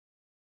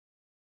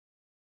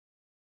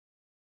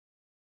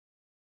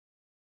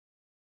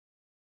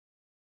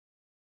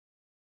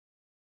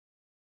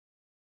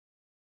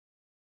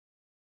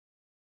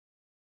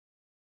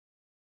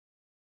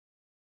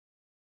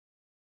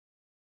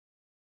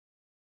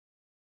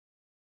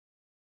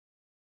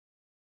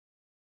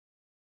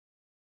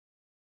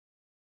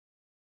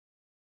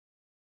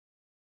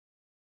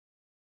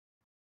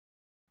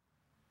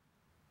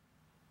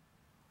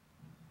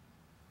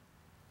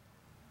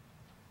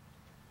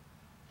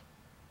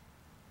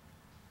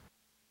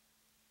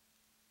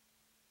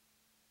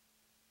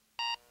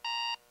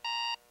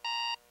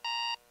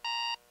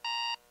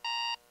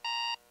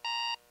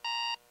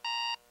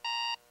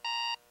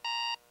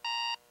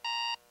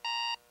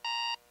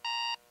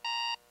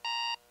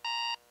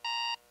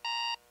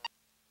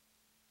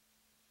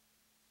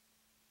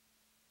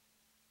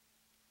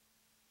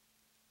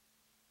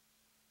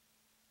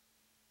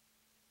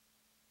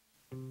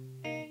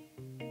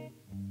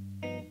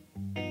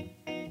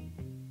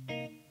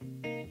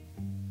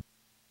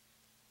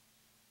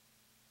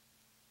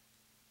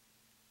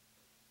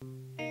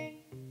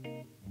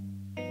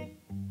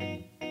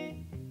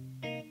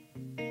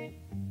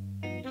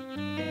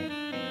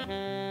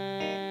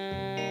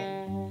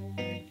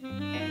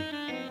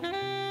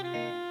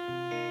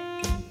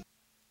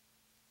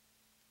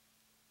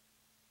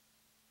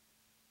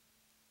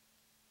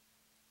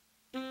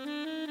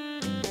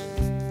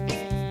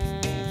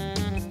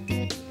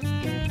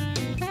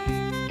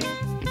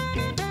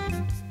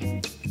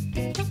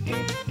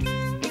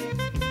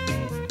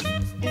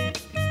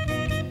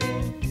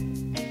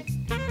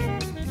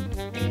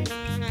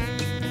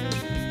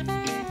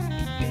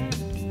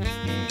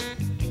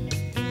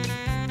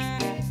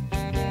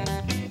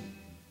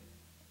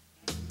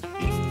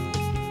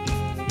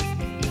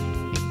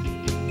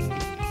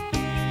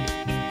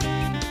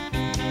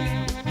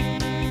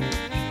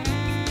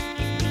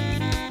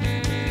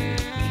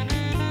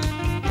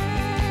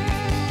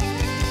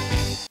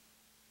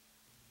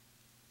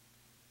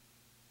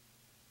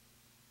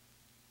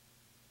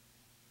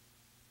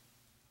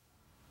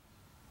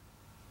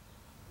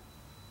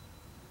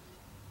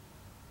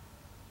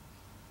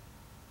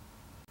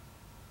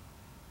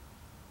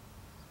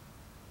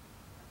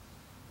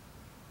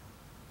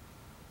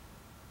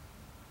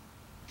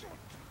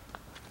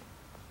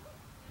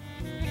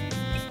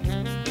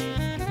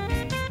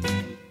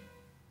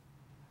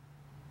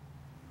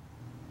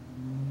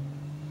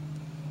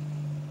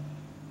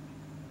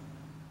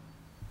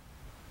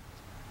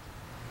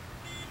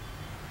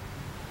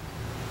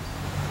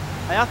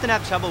I often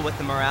have trouble with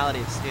the morality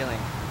of stealing.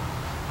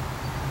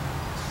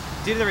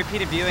 Due to the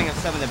repeated viewing of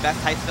some of the best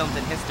heist films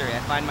in history, I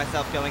find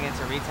myself going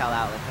into retail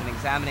outlets and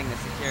examining the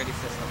security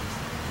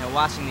systems,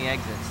 watching the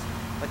exits,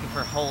 looking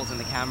for holes in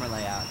the camera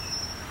layout.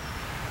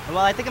 And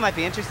while I think it might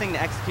be interesting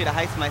to execute a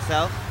heist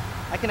myself,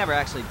 I can never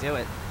actually do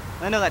it.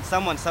 I know that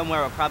someone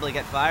somewhere will probably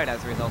get fired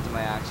as a result of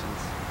my actions.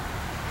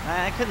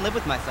 I couldn't live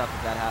with myself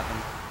if that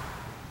happened.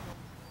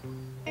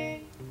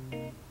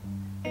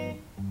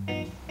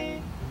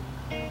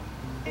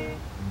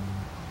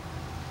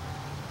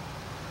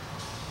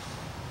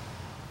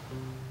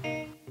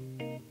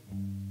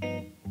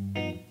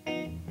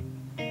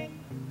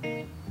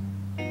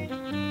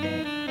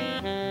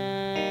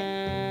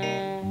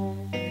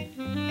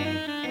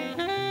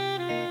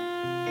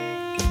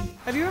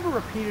 Have you ever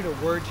repeated a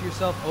word to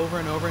yourself over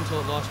and over until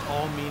it lost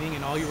all meaning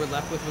and all you were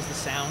left with was the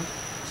sound?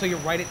 So you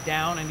write it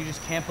down and you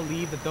just can't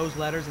believe that those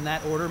letters in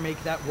that order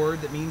make that word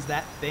that means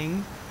that thing?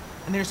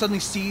 And then you're suddenly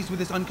seized with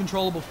this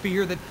uncontrollable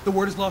fear that the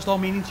word has lost all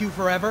meaning to you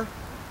forever?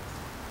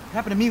 It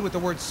happened to me with the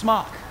word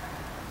smock.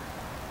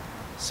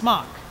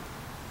 Smock.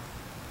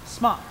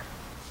 Smock.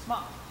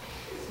 Smock.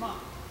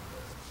 Smock.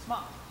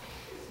 Smock.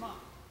 Smock.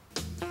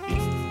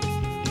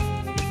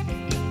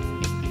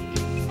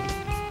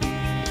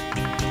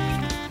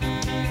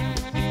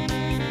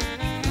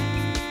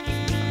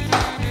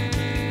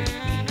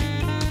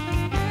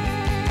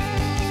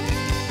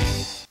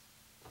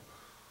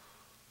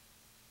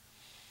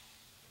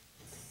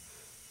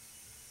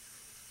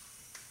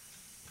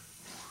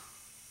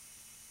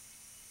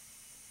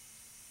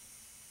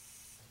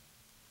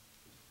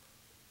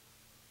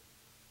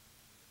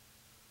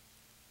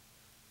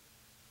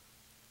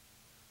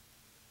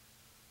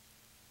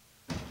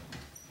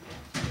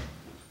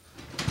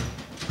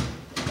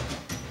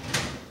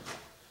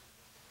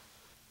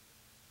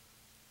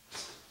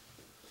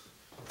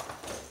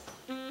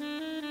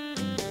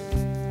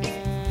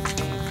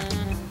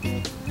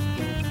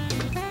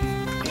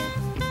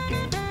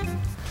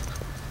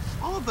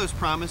 Those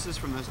promises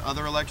from those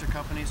other electric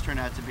companies turn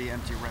out to be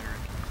empty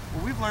rhetoric.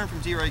 What we've learned from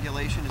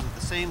deregulation is that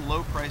the same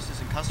low prices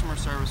and customer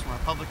service from a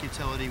public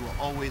utility will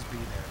always be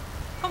there.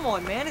 Come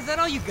on, man, is that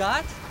all you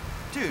got?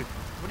 Dude,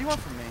 what do you want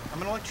from me?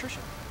 I'm an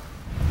electrician.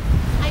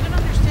 I don't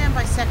understand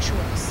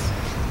bisexuals.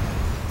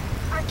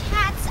 Our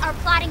cats are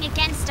plotting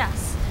against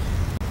us.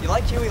 You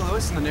like Huey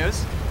Lewis in the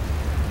news?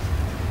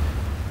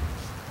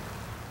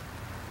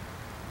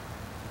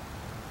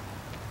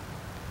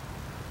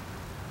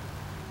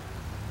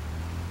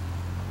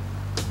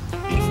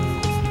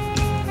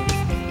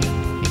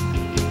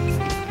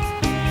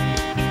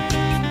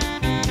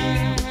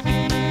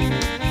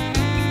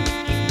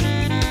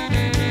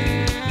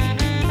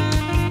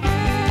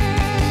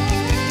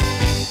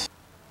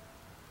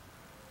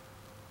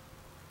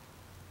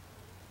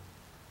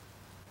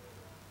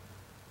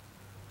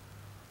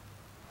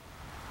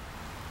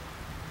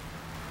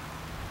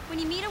 When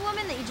you meet a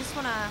woman that you just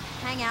want to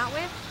hang out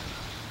with,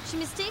 she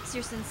mistakes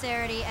your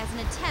sincerity as an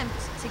attempt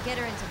to get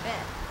her into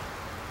bed.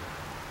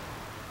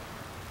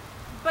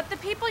 But the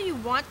people you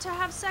want to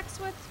have sex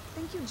with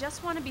think you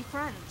just want to be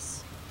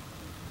friends.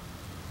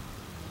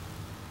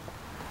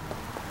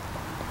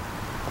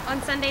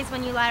 On Sundays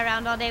when you lie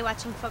around all day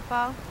watching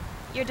football,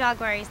 your dog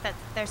worries that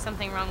there's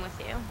something wrong with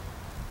you.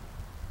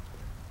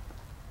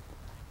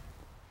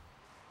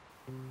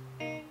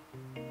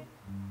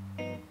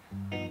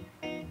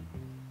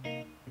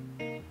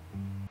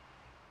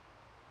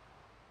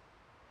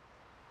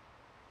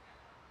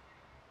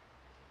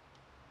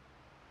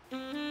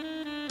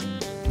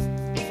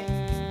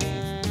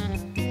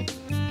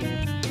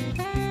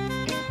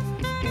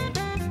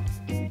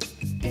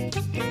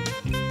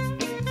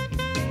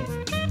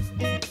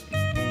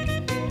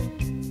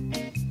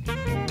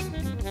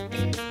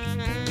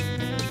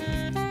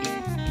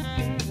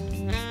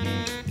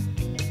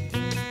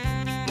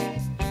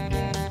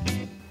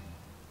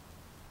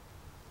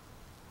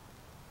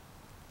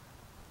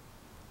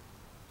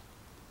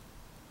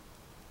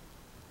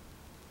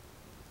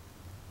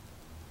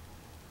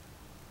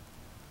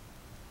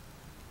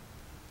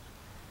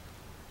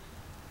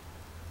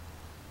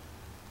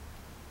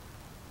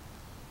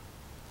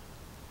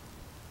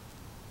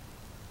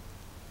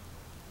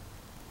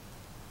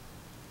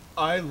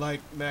 I like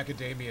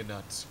macadamia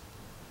nuts.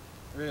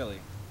 Really?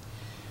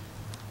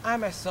 I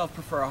myself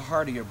prefer a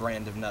heartier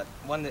brand of nut,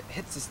 one that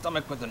hits the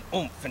stomach with an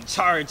oomph and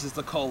charges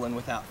the colon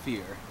without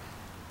fear.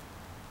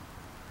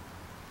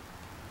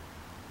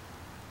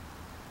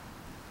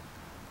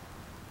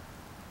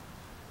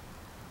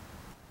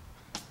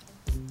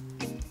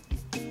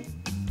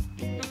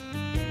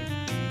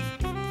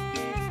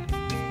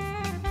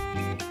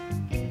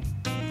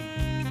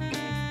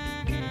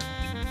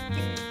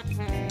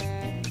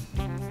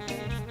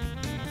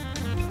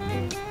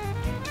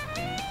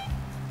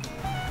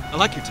 I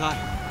like your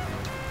tie.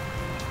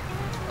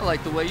 I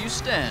like the way you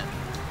stand.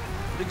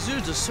 It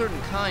exudes a certain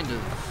kind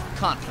of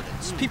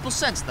confidence. People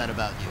sense that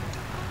about you.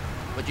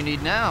 What you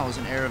need now is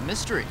an air of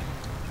mystery.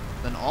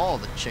 Then all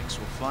the chicks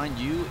will find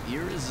you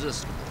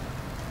irresistible.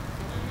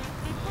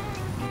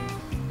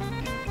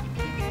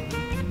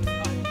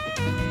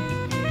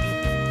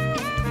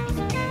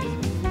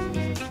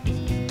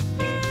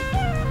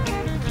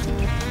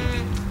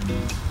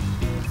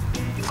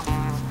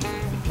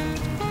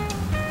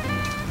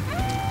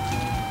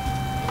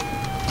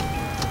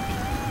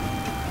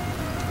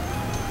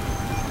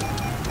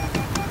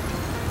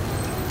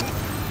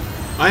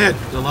 I had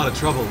a lot of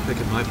trouble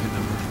picking my pin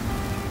number.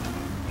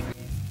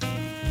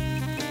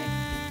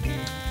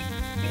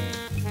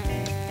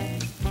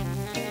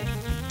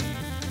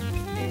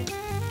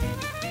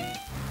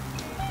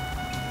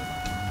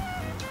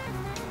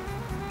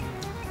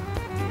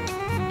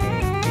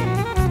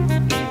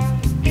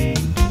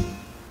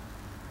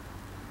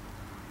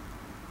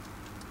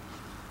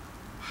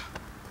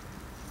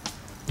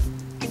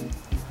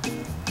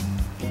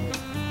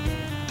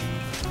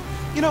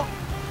 You know,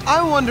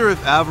 I wonder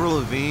if Avril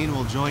Lavigne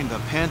will join the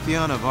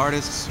pantheon of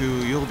artists who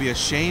you'll be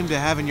ashamed to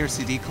have in your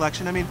CD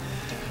collection. I mean,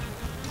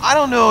 I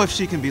don't know if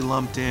she can be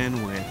lumped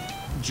in with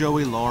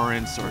Joey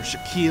Lawrence or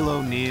Shaquille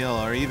O'Neal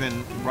or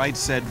even Right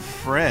Said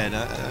Fred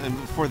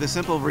for the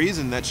simple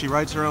reason that she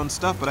writes her own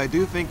stuff, but I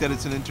do think that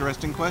it's an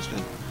interesting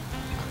question.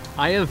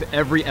 I have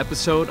every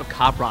episode of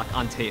Cop Rock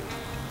on tape.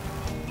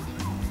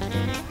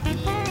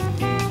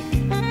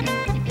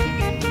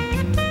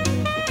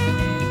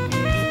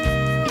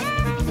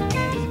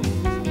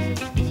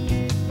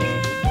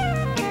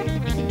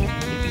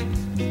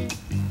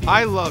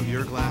 I love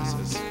your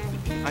glasses.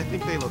 I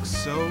think they look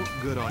so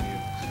good on you.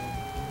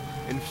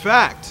 In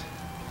fact,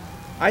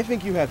 I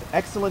think you have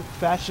excellent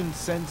fashion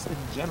sense in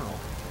general.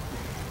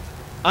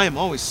 I am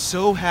always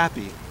so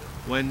happy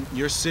when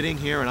you're sitting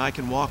here and I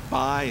can walk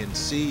by and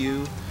see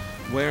you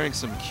wearing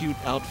some cute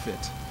outfit.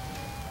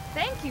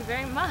 Thank you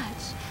very much.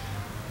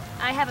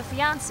 I have a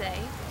fiance,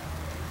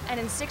 and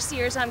in 6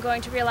 years I'm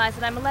going to realize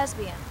that I'm a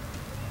lesbian.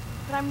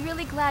 But I'm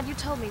really glad you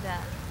told me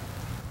that.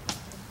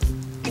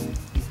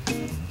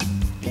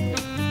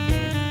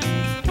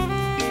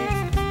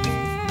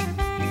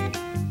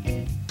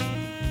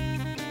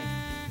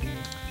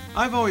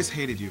 I've always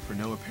hated you for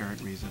no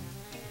apparent reason.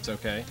 It's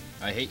okay.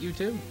 I hate you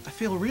too. I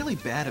feel really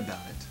bad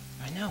about it.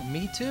 I know,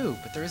 me too,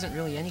 but there isn't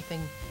really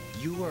anything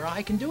you or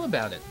I can do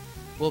about it.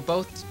 We'll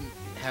both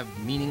have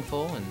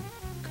meaningful and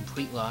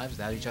complete lives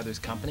without each other's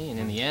company, and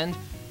in the end,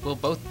 we'll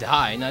both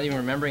die not even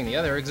remembering the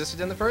other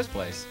existed in the first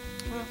place.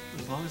 Well,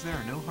 as long as there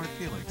are no hard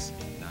feelings.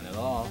 None at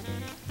all.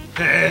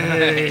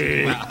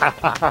 Hey!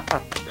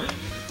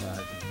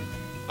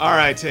 All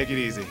right, take it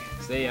easy.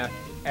 See ya.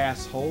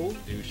 Asshole.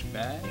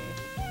 Douchebag.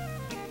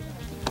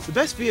 The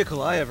best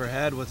vehicle I ever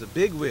had was a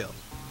big wheel.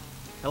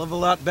 Hell of a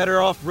lot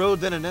better off-road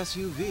than an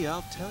SUV,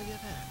 I'll tell you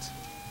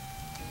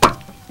that.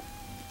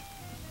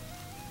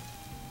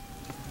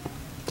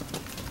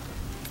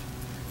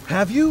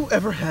 Have you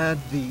ever had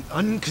the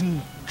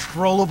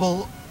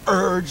uncontrollable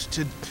urge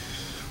to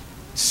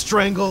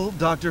strangle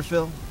Dr.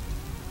 Phil?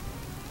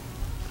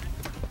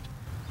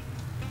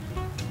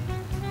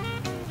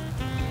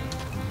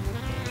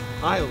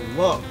 I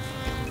love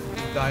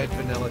Diet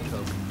Vanilla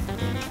Coke.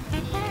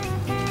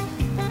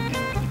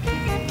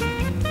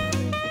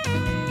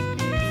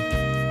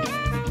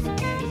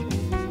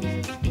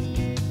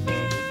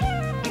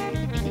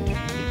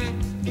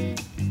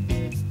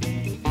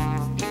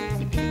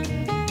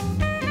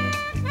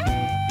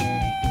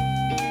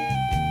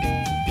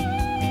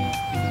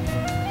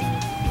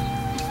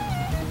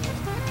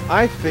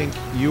 I think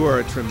you are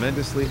a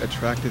tremendously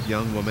attractive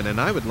young woman, and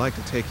I would like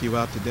to take you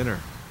out to dinner.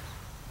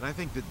 And I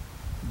think that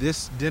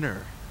this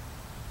dinner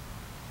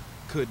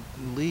could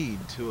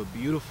lead to a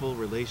beautiful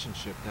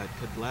relationship that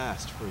could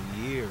last for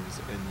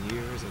years and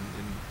years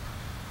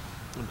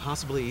and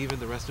possibly even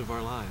the rest of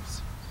our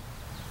lives.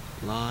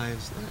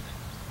 Lives that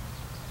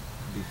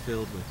would be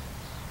filled with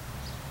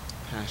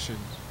passion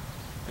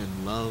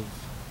and love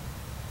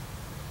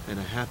and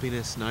a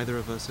happiness neither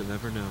of us have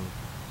ever known.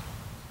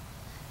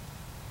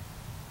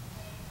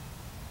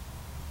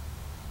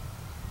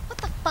 What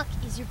the fuck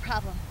is your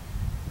problem?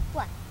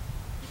 What?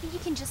 You think you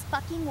can just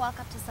fucking walk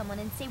up to someone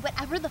and say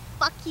whatever the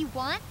fuck you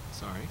want?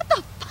 Sorry? What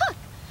the fuck?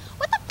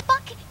 What the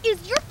fuck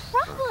is your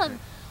problem?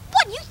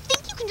 What, you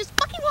think you can just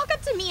fucking walk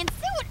up to me and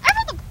say whatever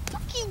the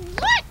fuck you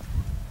want?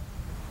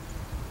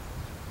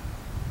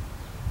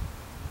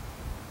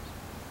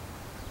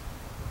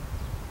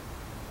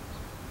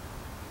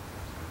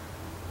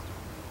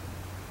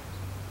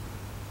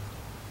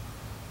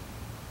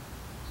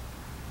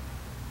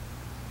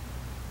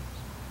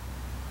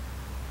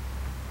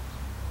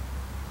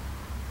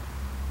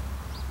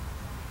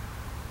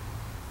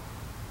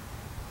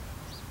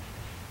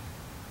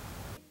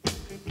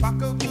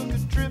 Paco took a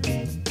trip.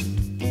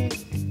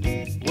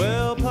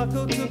 Well,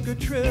 Paco took a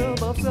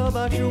trip of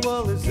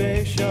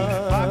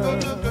self-actualization. Paco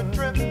took a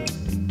trip.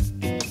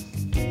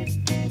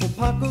 Well,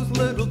 Paco's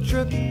little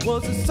trip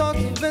was a source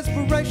of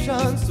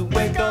inspiration. So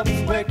wake up,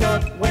 wake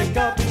up, wake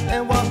up,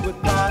 and walk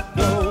with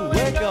Paco.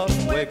 Wake up,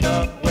 wake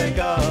up, wake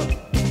up.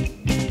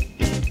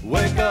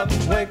 Wake up,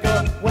 wake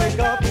up, wake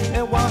up,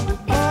 and walk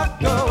with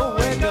Paco.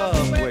 Wake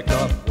up, wake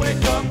up,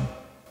 wake up.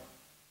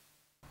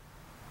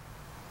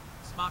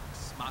 Smock,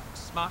 smock,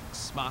 smock,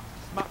 smock,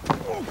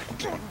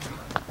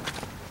 smock.